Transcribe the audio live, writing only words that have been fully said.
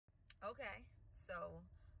Okay, so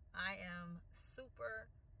I am super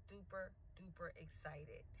duper duper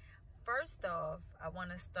excited. First off, I want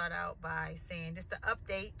to start out by saying just an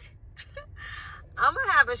update. I'm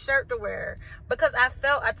gonna have a shirt to wear because I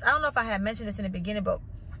don't know if I had mentioned this in the beginning, but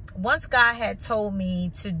once God had told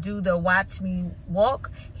me to do the watch me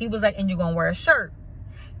walk, he was like, and you're gonna wear a shirt.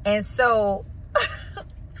 And so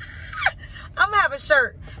I'm gonna have a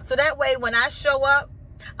shirt so that way when I show up,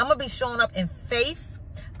 I'm gonna be showing up in faith.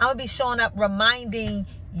 I'm gonna be showing up reminding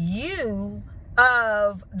you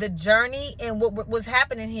of the journey and what was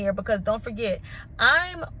happening here, because don't forget,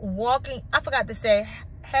 I'm walking. I forgot to say,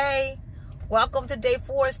 hey, welcome to day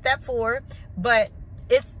 4, step 4. But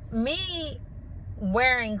it's me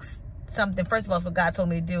wearing something. First of all, it's what God told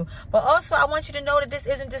me to do. But also, I want you to know that this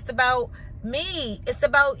isn't just about me. It's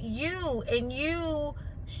about you and you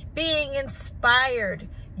being inspired.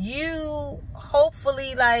 You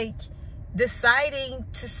hopefully deciding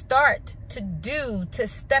to start, to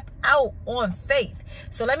step out on faith.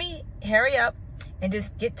 So let me hurry up and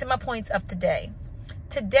just get to my points of today.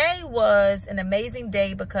 Today was an amazing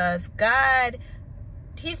day because God,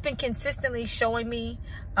 he's been consistently showing me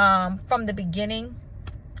from the beginning.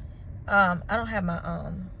 I don't have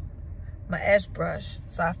my edge brush,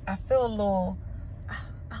 so I feel a little,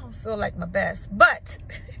 I don't feel like my best, but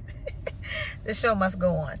the show must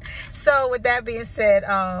go on. So with that being said,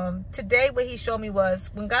 today what he showed me was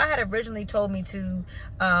when God had originally told me to,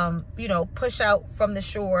 push out from the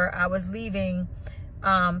shore, I was leaving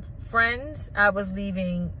friends. I was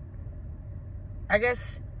leaving, I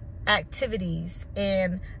guess, activities,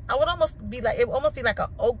 and I would almost be like, it would almost be like an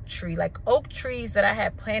oak tree, like oak trees that I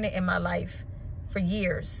had planted in my life for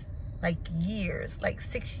years, like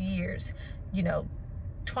 6 years,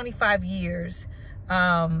 25 years,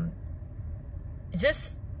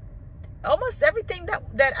 just almost everything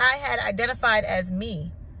that I had identified as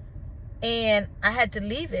me, and I had to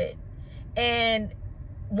leave it. And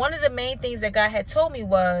one of the main things that God had told me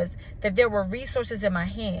was that there were resources in my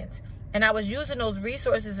hands, and I was using those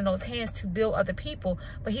resources in those hands to build other people.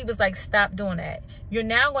 But he was like, stop doing that. You're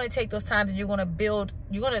now going to take those times and you're going to build,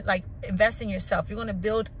 you're going to invest in yourself. You're going to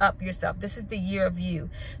build up yourself. This is the year of you.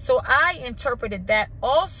 So I interpreted that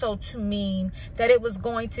also to mean that it was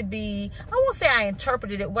going to be, I won't say I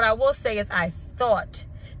interpreted it. What I will say is I thought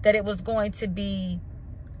that it was going to be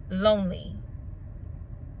lonely.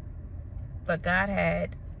 But God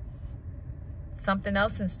had something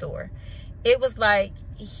else in store. It was like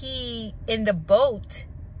he, in the boat,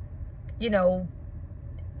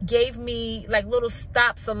 gave me little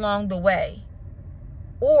stops along the way,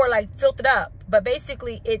 or filled it up. But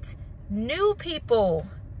basically it's new people,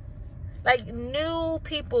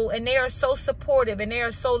 and they are so supportive and they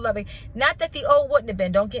are so loving. Not that the old wouldn't have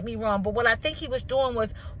been, don't get me wrong, but what I think he was doing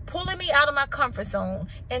was pulling me out of my comfort zone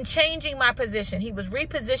and changing my position. He was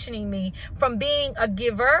repositioning me from being a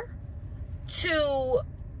giver to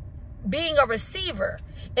being a receiver.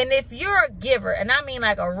 And if you're a giver, and I mean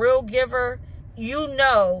a real giver, you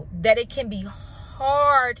know that it can be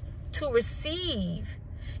hard to receive.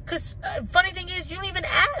 Because funny thing is, you don't even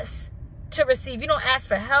ask to receive. You don't ask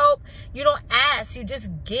for help. You don't ask. You just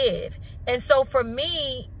give. And so for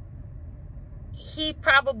me, he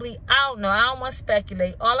probably, I don't know. I don't want to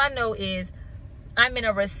speculate. All I know is I'm in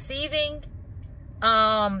a receiving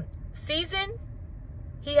season.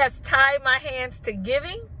 He has tied my hands to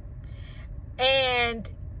giving. And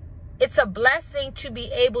it's a blessing to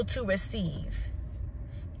be able to receive.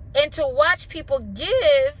 And to watch people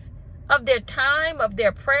give of their time, of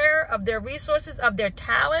their prayer, of their resources, of their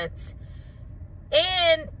talents,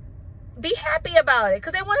 and be happy about it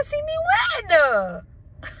because they want to see me win.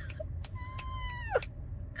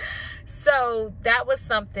 So that was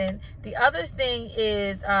something. The other thing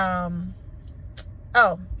is,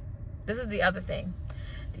 this is the other thing.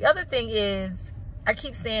 The other thing is, I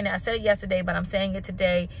keep saying it. I said it yesterday, but I'm saying it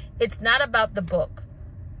today. It's not about the book.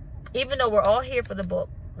 Even though we're all here for the book,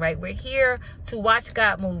 right? We're here to watch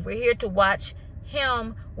God move. We're here to watch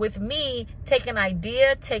him with me take an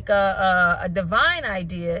idea, take a divine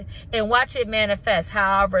idea, and watch it manifest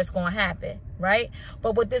however it's going to happen, right?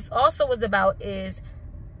 But what this also was about is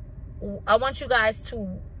I want you guys to,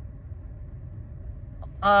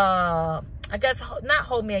 I guess, not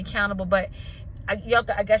hold me accountable, but I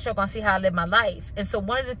guess y'all gonna see how I live my life. And so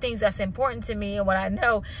one of the things that's important to me and what I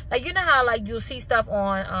know, you know how you'll see stuff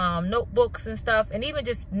on notebooks and stuff, and even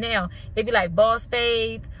just now it'd be Boss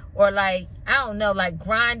Babe, or I don't know,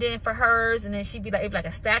 grinding for hers, and then she'd be it'd be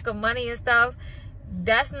a stack of money and stuff.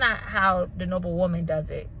 That's not how the Noble Woman does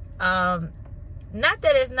it. Not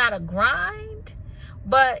that it's not a grind,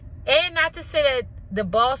 but, and not to say that the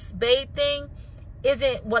Boss Babe thing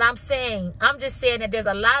isn't what I'm saying. I'm just saying that there's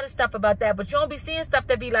a lot of stuff about that, but you don't be seeing stuff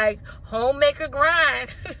that be like homemaker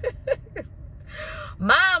grind.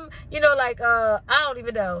 Mom, you know, like, I don't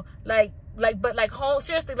even know,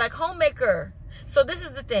 seriously, like homemaker. So this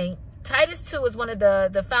is the thing. Titus 2 is one of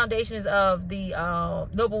the foundations of the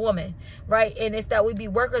noble woman, right? And it's that we be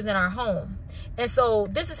workers in our home. And so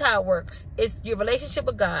this is how it works. It's your relationship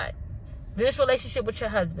with God, then it's relationship with your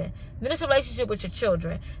husband, then it's relationship with your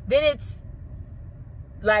children, then it's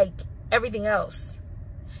like everything else.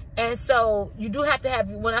 And so you do have to have,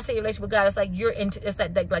 when I say relationship with God, it's like you're into, it's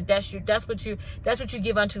like that's what you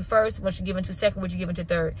give unto first, what you give unto second, what you give unto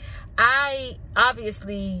third. I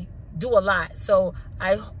obviously do a lot. So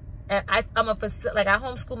I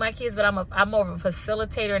homeschool my kids, but I'm more of a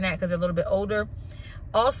facilitator in that because they're a little bit older.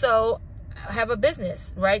 Also, I have a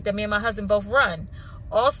business, right, that me and my husband both run.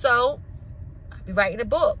 Also, I'll be writing a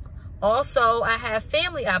book. Also, I have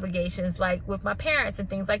family obligations, like with my parents and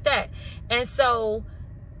things like that. And so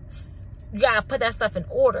you gotta put that stuff in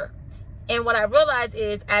order. And what I realized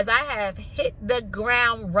is, as I have hit the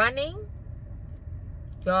ground running,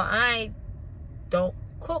 y'all, I don't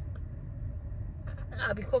cook.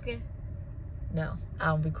 I'll be cooking. No, I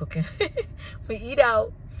don't be cooking. We eat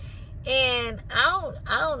out. And I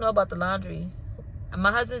don't know about the laundry.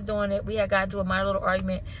 My husband's doing it. We had gotten into a minor little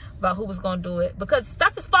argument about who was going to do it because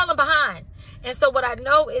stuff is falling behind. And so what I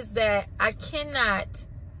know is that I cannot,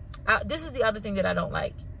 this is the other thing that I don't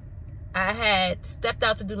like. I had stepped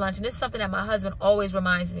out to do lunch, and this is something that my husband always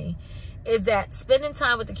reminds me, is that spending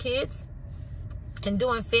time with the kids and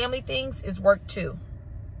doing family things is work too.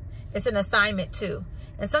 It's an assignment too.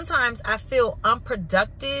 And sometimes I feel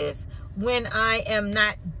unproductive when I am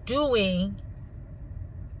not doing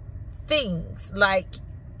things like,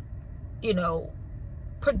 you know,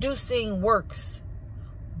 producing works.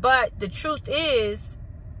 But the truth is,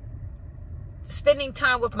 spending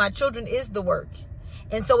time with my children is the work.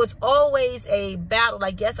 And so it's always a battle.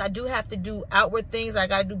 Like, yes, I do have to do outward things. I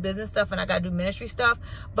got to do business stuff and I got to do ministry stuff.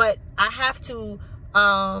 But I have to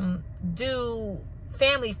do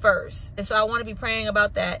family first. And so I want to be praying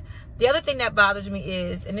about that. The other thing that bothers me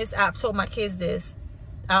is, and this, I've told my kids this,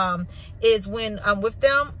 is when I'm with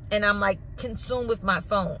them and I'm like consumed with my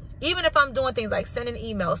phone. Even if I'm doing things like sending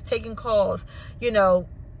emails, taking calls, you know,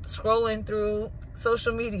 scrolling through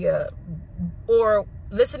social media, or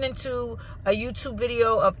listening to a YouTube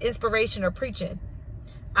video of inspiration or preaching.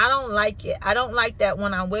 I don't like it. I don't like that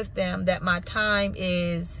when I'm with them, that my time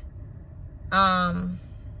is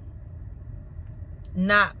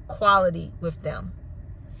not quality with them.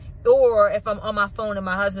 Or if I'm on my phone and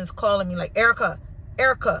my husband's calling me like, Erica,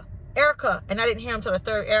 Erica, Erica, and I didn't hear him till the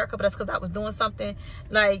third Erica, but that's because I was doing something.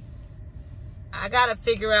 Like, I got to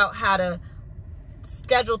figure out how to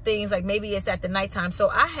schedule things. Like, maybe it's at the nighttime. So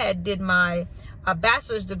I did my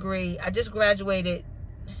bachelor's degree. I just graduated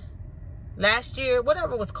last year,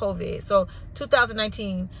 whatever was COVID. So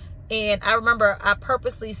 2019. And I remember I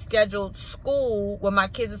purposely scheduled school when my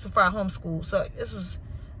kids, this was before I homeschooled. So this was,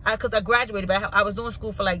 because I graduated, but I was doing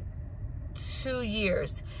school for like 2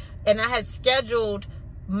 years. And I had scheduled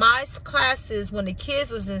my classes when the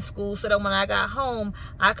kids was in school so that when I got home,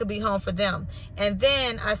 I could be home for them. And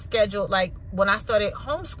then I scheduled, like, when I started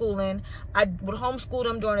homeschooling, I would homeschool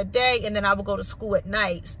them during the day, and then I would go to school at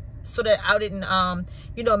night so that I didn't,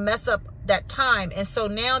 you know, mess up that time. And so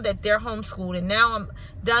now that they're homeschooled and now I'm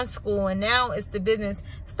done school and now it's the business,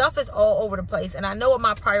 stuff is all over the place. And I know what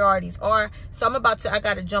my priorities are. So I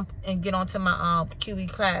got to jump and get onto my QE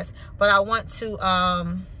class. But I want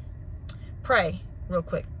to pray real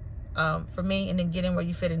quick for me, and then get in where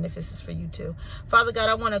you fit in if this is for you too. Father God,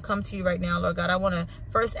 I want to come to you right now, Lord God. I want to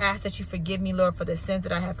first ask that you forgive me, Lord, for the sins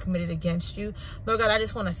that I have committed against you. Lord God, I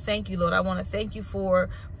just want to thank you, Lord. I want to thank you for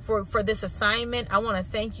this assignment. I want to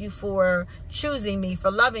thank you for choosing me, for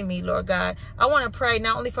loving me, Lord God. I want to pray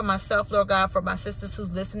not only for myself, Lord God, for my sisters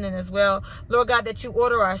who's listening as well, Lord God, that you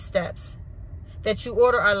order our steps, that you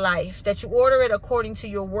order our life, that you order it according to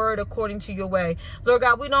your word, according to your way. Lord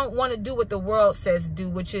God, we don't want to do what the world says do,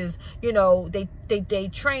 which is, you know, they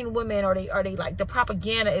train women, or they like, the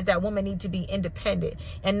propaganda is that women need to be independent,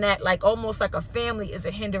 and that like almost like a family is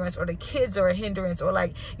a hindrance, or the kids are a hindrance, or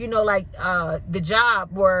like, you know, like the job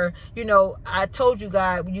where, you know, I told you,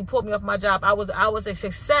 God, when you pulled me off my job, I was a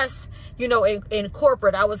success, you know, in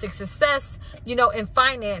corporate. I was a success, you know, in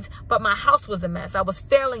finance, but my house was a mess. I was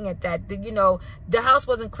failing at that. You know, the house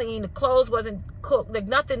wasn't clean, the clothes wasn't cooked, like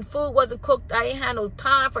nothing, food wasn't cooked. I ain't had no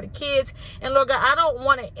time for the kids. And Lord God, I don't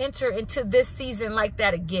want to enter into this season like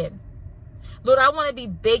that again. Lord, I want to be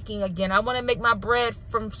baking again. I want to make my bread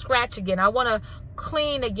from scratch again. I want to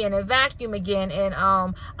clean again and vacuum again. And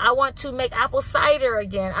I want to make apple cider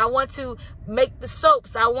again. I want to make the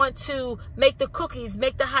soaps. I want to make the cookies,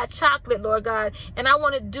 make the hot chocolate, Lord God. And I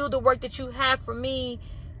want to do the work that you have for me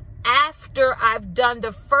after I've done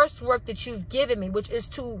the first work that you've given me, which is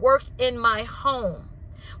to work in my home.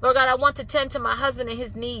 Lord God, I want to tend to my husband and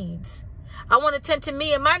his needs. I want to tend to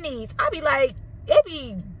me and my needs. I be like, I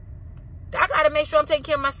got to make sure I'm taking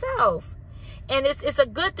care of myself. And it's a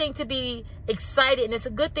good thing to be excited, and it's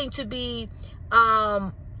a good thing to be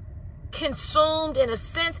consumed in a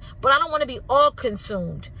sense, but I don't want to be all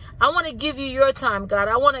consumed. I want to give you your time, God.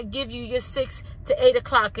 I want to give you your 6 to 8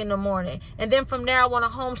 o'clock in the morning. And then from there, I want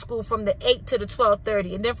to homeschool from the 8 to the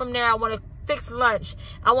 12:30. And then from there, I want to fix lunch.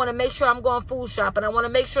 I want to make sure I'm going food shopping. I want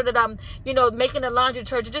to make sure that I'm, making the laundry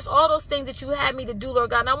detergent. Just all those things that you had me to do, Lord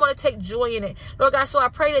God. And I want to take joy in it, Lord God. So I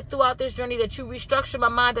pray that throughout this journey that you restructure my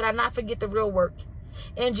mind, that I not forget the real work.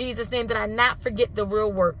 In Jesus' name, that I not forget the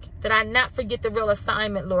real work, that I not forget the real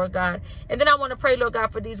assignment, Lord God. And then I want to pray, Lord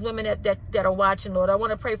God, for these women that are watching, Lord. I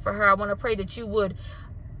want to pray for her. I want to pray that you would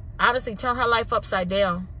honestly turn her life upside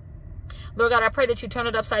down. Lord God, I pray that you turn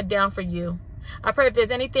it upside down for you. I pray if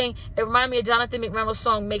there's anything, it reminds me of Jonathan McReynolds'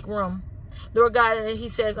 song, Make Room. Lord God, and he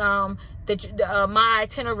says that my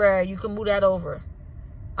itinerary, you can move that over.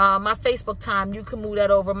 My Facebook time, you can move that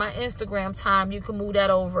over. My Instagram time, you can move that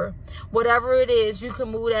over. Whatever it is, you can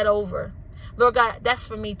move that over. Lord God, that's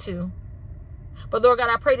for me too. But Lord God,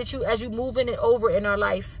 I pray that you, as you moving it over in our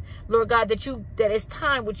life, Lord God, that it's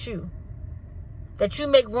time with you. That you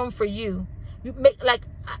make room for you. You make,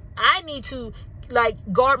 I need to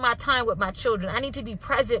guard my time with my children. I need to be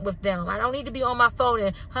present with them. I don't need to be on my phone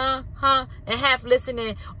and and half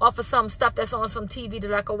listening off of some stuff that's on some TV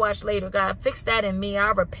that I could watch later. God, fix that in me.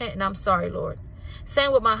 I repent and I'm sorry, Lord.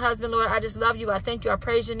 Same with my husband, Lord. I just love you. I thank you. I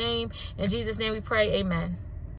praise your name. In Jesus' name we pray. Amen.